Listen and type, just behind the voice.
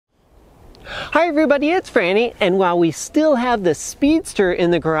Hi everybody, it's Franny, and while we still have the Speedster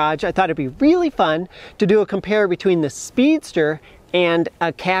in the garage, I thought it'd be really fun to do a compare between the Speedster and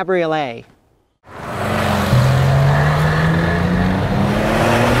a Cabriolet.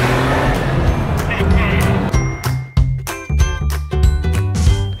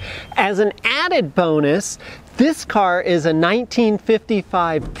 As an added bonus, this car is a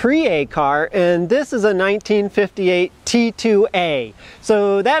 1955 Pre-A car, and this is a 1958 T2A.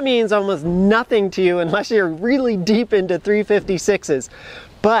 So that means almost nothing to you unless you're really deep into 356s.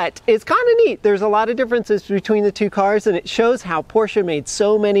 But it's kind of neat. There's a lot of differences between the two cars, and it shows how Porsche made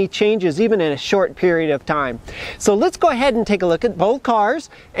so many changes even in a short period of time. So let's go ahead and take a look at both cars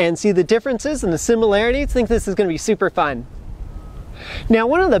and see the differences and the similarities. I think this is going to be super fun. Now,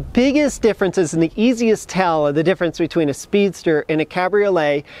 one of the biggest differences and the easiest tell of the difference between a Speedster and a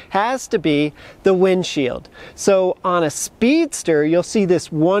Cabriolet has to be the windshield. So on a Speedster, you'll see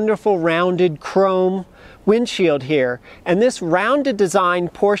this wonderful rounded chrome windshield here, and this rounded design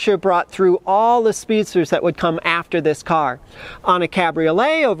Porsche brought through all the Speedsters that would come after this car. On a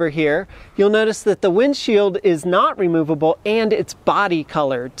Cabriolet over here, you'll notice that the windshield is not removable and it's body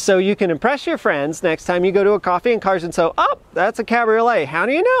colored, so you can impress your friends next time you go to a coffee and cars and say, oh, that's a Cabriolet. How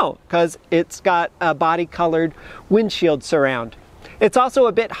do you know? Because it's got a body colored windshield surround. It's also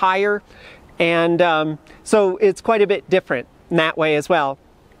a bit higher, and so it's quite a bit different in that way as well.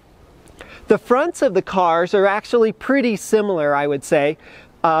 The fronts of the cars are actually pretty similar, I would say.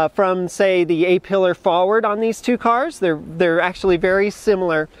 From, say, the A-pillar forward on these two cars, they're actually very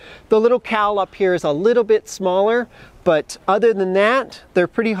similar. The little cowl up here is a little bit smaller, but other than that, they're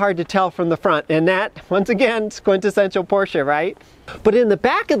pretty hard to tell from the front. And that, once again, is quintessential Porsche, right? But in the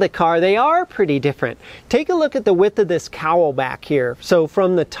back of the car, they are pretty different. Take a look at the width of this cowl back here. So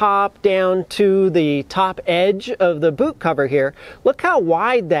from the top down to the top edge of the boot cover here, look how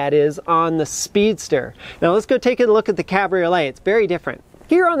wide that is on the Speedster. Now let's go take a look at the Cabriolet. It's very different.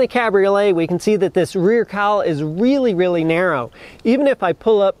 Here on the Cabriolet, we can see that this rear cowl is really, really narrow. Even if I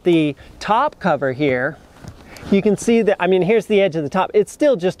pull up the top cover here, you can see that, I mean, here's the edge of the top. It's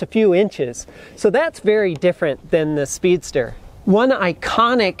still just a few inches. So that's very different than the Speedster. One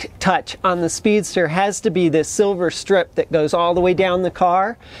iconic touch on the Speedster has to be this silver strip that goes all the way down the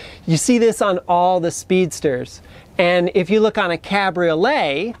car. You see this on all the Speedsters. And if you look on a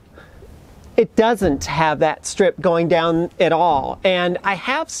Cabriolet, it doesn't have that strip going down at all. And I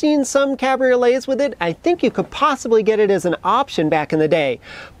have seen some Cabriolets with it. I think you could possibly get it as an option back in the day.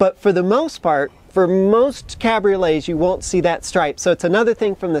 But for the most part, for most Cabriolets, you won't see that stripe. So it's another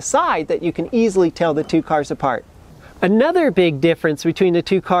thing from the side that you can easily tell the two cars apart. Another big difference between the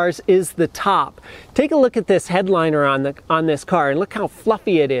two cars is the top. Take a look at this headliner on this car and look how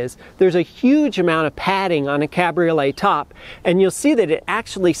fluffy it is. There's a huge amount of padding on a Cabriolet top, and you'll see that it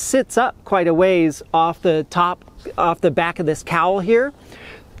actually sits up quite a ways off the top, off the back of this cowl here.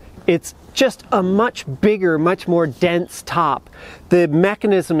 It's just a much bigger, much more dense top. The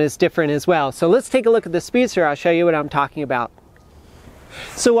mechanism is different as well. So let's take a look at the Speedster. I'll show you what I'm talking about.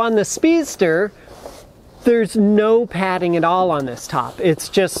 So on the Speedster, there's no padding at all on this top. It's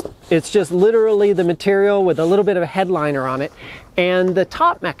just literally the material with a little bit of a headliner on it. And the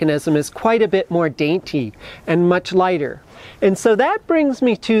top mechanism is quite a bit more dainty and much lighter. And so that brings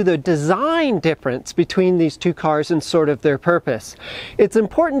me to the design difference between these two cars and sort of their purpose. It's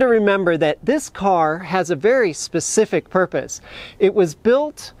important to remember that this car has a very specific purpose. It was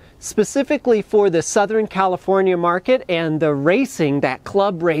built specifically for the Southern California market and the racing, that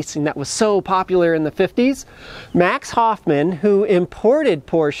club racing that was so popular in the 50s. Max Hoffman, who imported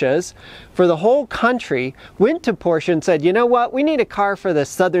Porsches for the whole country, went to Porsche and said, you know what, we need a car for the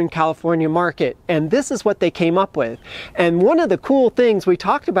Southern California market. And this is what they came up with. And one of the cool things, we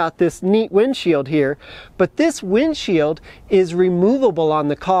talked about this neat windshield here, but this windshield is removable on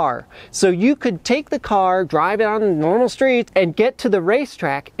the car. So you could take the car, drive it on the normal streets, and get to the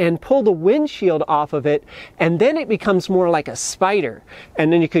racetrack and pull the windshield off of it, and then it becomes more like a Spyder.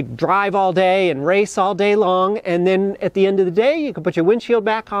 And then you could drive all day and race all day long, and then at the end of the day you could put your windshield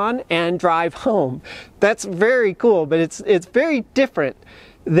back on and drive home. That's very cool, but it's very different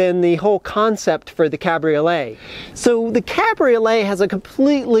than the whole concept for the Cabriolet. So the Cabriolet has a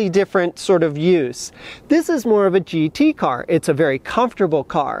completely different sort of use. This is more of a GT car. It's a very comfortable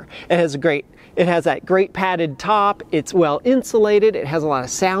car. It has that great padded top, it's well insulated, it has a lot of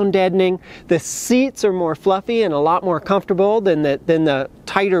sound deadening. The seats are more fluffy and a lot more comfortable than the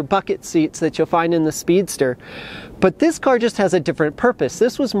tighter bucket seats that you'll find in the Speedster. But this car just has a different purpose.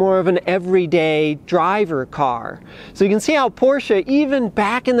 This was more of an everyday driver car. So you can see how Porsche, even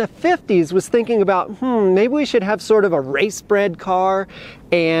back in the 50s, was thinking about, maybe we should have sort of a race-bred car,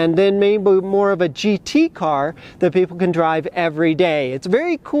 and then maybe more of a GT car that people can drive every day. It's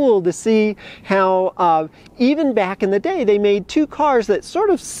very cool to see how even back in the day they made two cars that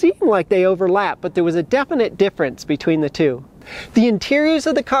sort of seem like they overlap, but there was a definite difference between the two. The interiors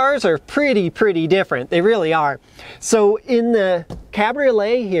of the cars are pretty different. They really are. So in the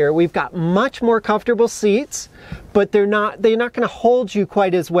Cabriolet here, we've got much more comfortable seats, but they're not going to hold you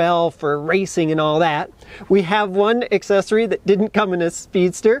quite as well for racing and all that. We have one accessory that didn't come in a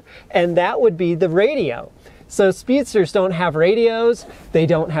Speedster, and that would be the radio. So Speedsters don't have radios, they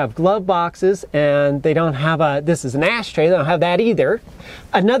don't have glove boxes, and they don't have this is an ashtray, they don't have that either.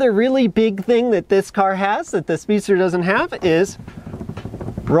 Another really big thing that this car has that the Speedster doesn't have is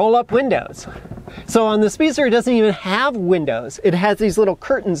roll-up windows. So on the Speedster, it doesn't even have windows. It has these little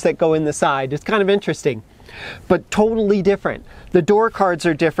curtains that go in the side. It's kind of interesting, but totally different. The door cards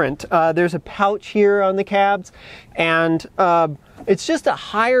are different. There's a pouch here on the cabs, and it's just a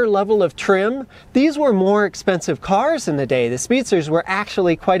higher level of trim. These were more expensive cars in the day. The Speedsters were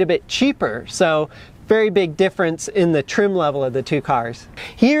actually quite a bit cheaper, so very big difference in the trim level of the two cars.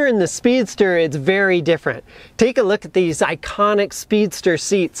 Here in the Speedster, it's very different. Take a look at these iconic Speedster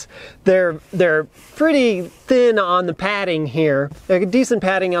seats. They're pretty thin on the padding here. They're decent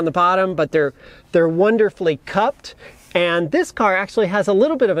padding on the bottom, but they're wonderfully cupped. And this car actually has a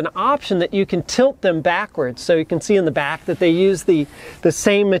little bit of an option that you can tilt them backwards. So you can see in the back that they use the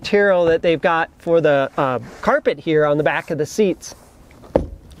same material that they've got for the carpet here on the back of the seats.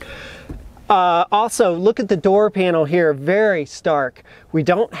 Also, look at the door panel here, very stark. We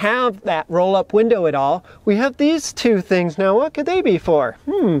don't have that roll-up window at all. We have these two things. Now, what could they be for?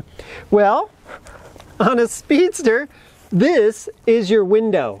 Well, on a Speedster, this is your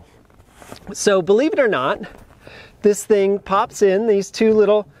window. So believe it or not, this thing pops in these two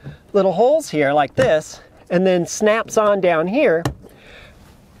little holes here like this, and then snaps on down here,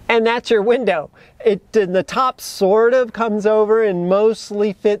 and that's your window. The top sort of comes over and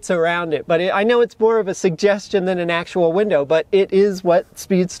mostly fits around it, but I know it's more of a suggestion than an actual window, but it is what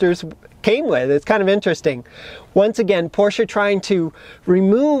Speedsters came with. It's kind of interesting. Once again, Porsche trying to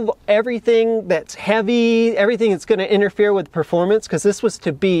remove everything that's heavy, everything that's going to interfere with performance, because this was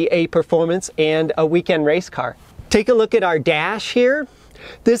to be a performance and a weekend race car. Take a look at our dash here.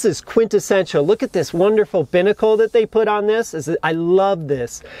 This is quintessential. Look at this wonderful binnacle that they put on this. I love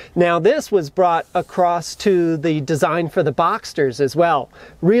this. Now this was brought across to the design for the Boxsters as well.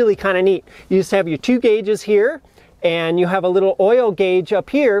 Really kind of neat. You just have your two gauges here, and you have a little oil gauge up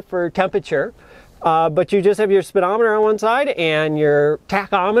here for temperature. But you just have your speedometer on one side and your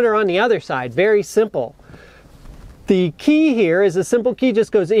tachometer on the other side. Very simple. The key here is a simple key,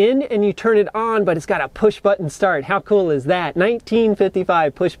 just goes in and you turn it on, but it's got a push button start. How cool is that?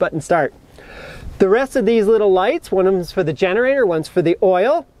 1955 push button start. The rest of these little lights, one of them's for the generator, one's for the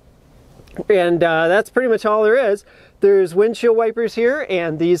oil. And that's pretty much all there is. There's windshield wipers here,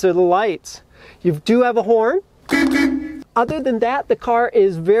 and these are the lights. You do have a horn. Other than that, the car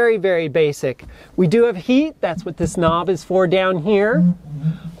is very basic. We do have heat. That's what this knob is for down here.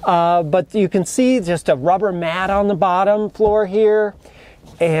 But you can see just a rubber mat on the bottom floor here,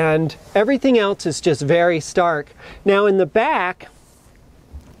 and everything else is just very stark. Now in the back,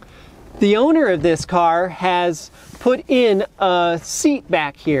 the owner of this car has put in a seat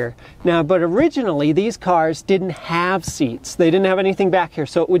back here. Now, but originally these cars didn't have seats. They didn't have anything back here,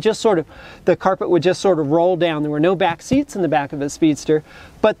 so it would just sort of, the carpet would just sort of roll down. There were no back seats in the back of a Speedster,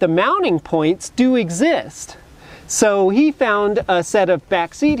 but the mounting points do exist. So he found a set of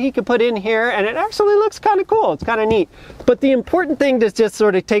back seat he could put in here, and it actually looks kind of cool. It's kind of neat. But the important thing to just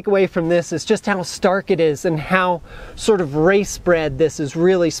sort of take away from this is just how stark it is and how sort of race-bred this is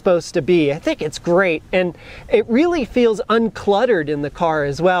really supposed to be. I think it's great, and it really feels uncluttered in the car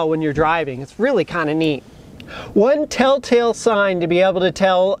as well when you're driving. It's really kind of neat. One telltale sign to be able to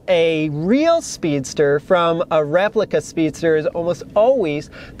tell a real Speedster from a replica Speedster is almost always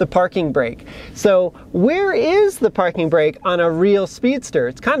the parking brake. So where is the parking brake on a real Speedster?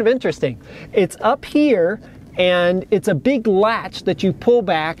 It's kind of interesting. It's up here, and it's a big latch that you pull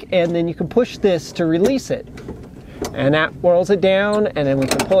back, and then you can push this to release it. And that whirls it down, and then we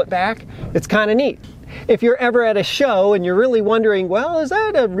can pull it back. It's kind of neat. If you're ever at a show and you're really wondering, well, is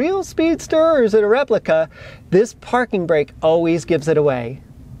that a real Speedster or is it a replica? This parking brake always gives it away.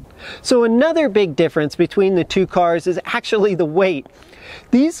 So another big difference between the two cars is actually the weight.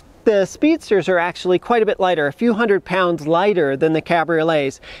 These the Speedsters are actually quite a bit lighter, a few hundred pounds lighter than the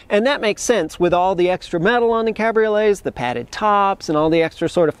Cabriolets. And that makes sense with all the extra metal on the Cabriolets, the padded tops, and all the extra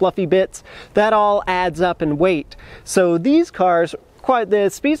sort of fluffy bits. That all adds up in weight. So these cars, the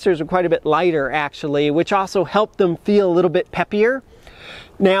Speedsters are quite a bit lighter actually, which also helped them feel a little bit peppier.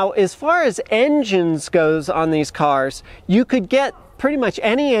 Now, as far as engines goes on these cars, you could get pretty much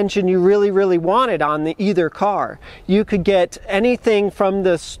any engine you really wanted on either car. You could get anything from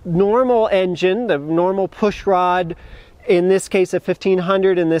this normal engine, the normal pushrod, in this case a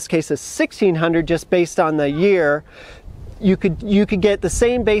 1500, in this case a 1600, just based on the year. You could get the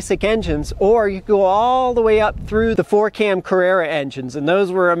same basic engines, or you could go all the way up through the 4-cam Carrera engines, and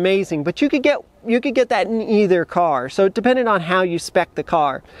those were amazing. But you could get that in either car, so it depended on how you spec the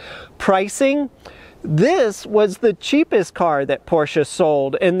car. Pricing. This was the cheapest car that Porsche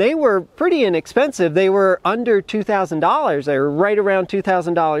sold, and they were pretty inexpensive. They were under $2,000. They were right around $2,000,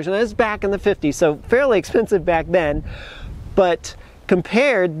 and that was back in the 50s, so fairly expensive back then. But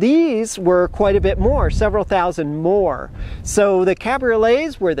compared, these were quite a bit more, several thousand more. So the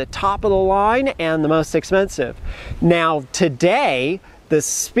Cabriolets were the top of the line and the most expensive. Now today, the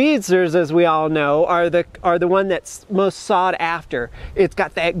Speedsters, as we all know, are the one that's most sought after. It's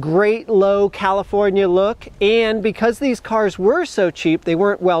got that great low California look, and because these cars were so cheap, they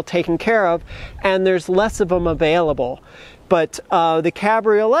weren't well taken care of, and there's less of them available. But the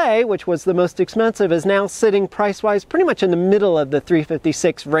Cabriolet, which was the most expensive, is now sitting price-wise pretty much in the middle of the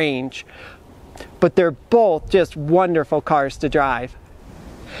 356 range. But they're both just wonderful cars to drive.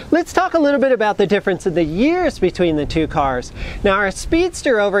 Let's talk a little bit about the difference in the years between the two cars. Now, our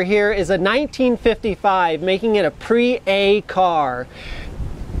Speedster over here is a 1955, making it a pre-A car.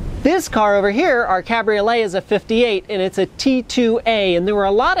 This car over here, our Cabriolet, is a 58, and it's a T2A, and there were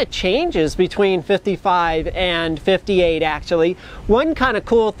a lot of changes between 55 and 58 actually. One kind of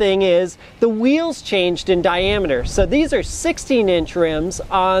cool thing is the wheels changed in diameter. So these are 16-inch rims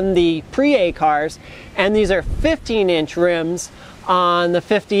on the pre-A cars, and these are 15-inch rims on the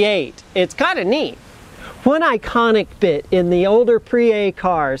 58. It's kind of neat. One iconic bit in the older pre-A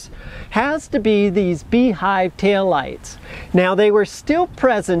cars has to be these beehive taillights. Now, they were still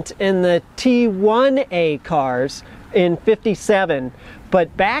present in the T1A cars in 57,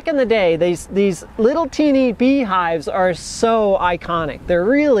 but back in the day, these little teeny beehives are so iconic. They're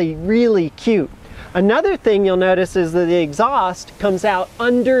really cute. Another thing you'll notice is that the exhaust comes out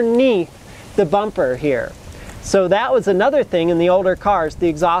underneath the bumper here. So that was another thing in the older cars. The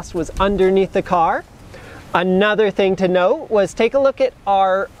exhaust was underneath the car. Another thing to note was take a look at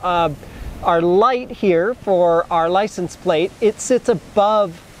our light here for our license plate. It sits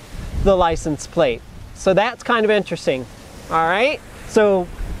above the license plate. So that's kind of interesting. All right, so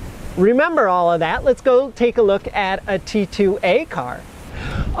remember all of that. Let's go take a look at a T2A car.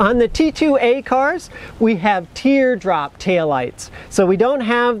 On the T2A cars, we have teardrop taillights. So we don't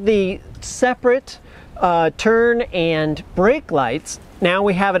have the separate turn and brake lights. Now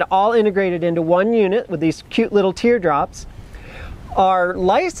we have it all integrated into one unit with these cute little teardrops. Our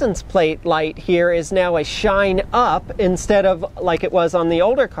license plate light here is now a shine up instead of, like it was on the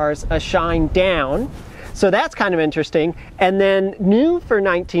older cars, a shine down. So that's kind of interesting. And then new for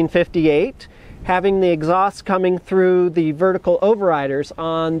 1958, having the exhaust coming through the vertical overriders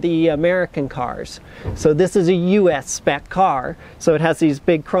on the American cars. So this is a US spec car, so it has these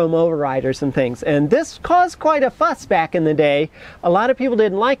big chrome overriders and things. And this caused quite a fuss back in the day. A lot of people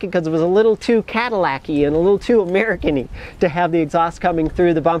didn't like it because it was a little too Cadillac-y and a little too American-y to have the exhaust coming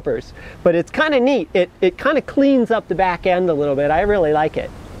through the bumpers. But it's kind of neat. It kind of cleans up the back end a little bit. I really like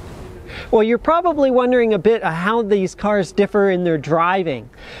it. Well, you're probably wondering a bit how these cars differ in their driving.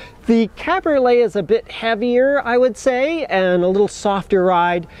 The Cabriolet is a bit heavier, I would say, and a little softer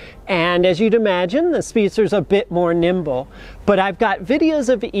ride. And as you'd imagine, the Speedster's a bit more nimble. But I've got videos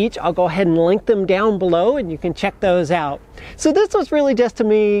of each. I'll go ahead and link them down below and you can check those out. So this was really just, to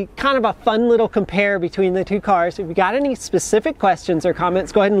me, kind of a fun little compare between the two cars. If you got any specific questions or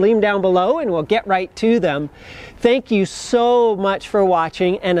comments, go ahead and leave them down below and we'll get right to them. Thank you so much for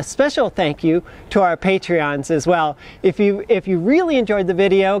watching, and a special thank you to our Patreons as well. If you really enjoyed the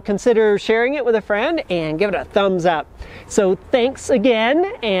video, consider sharing it with a friend and give it a thumbs up. So thanks again,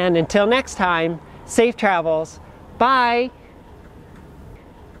 and until next time, safe travels. Bye.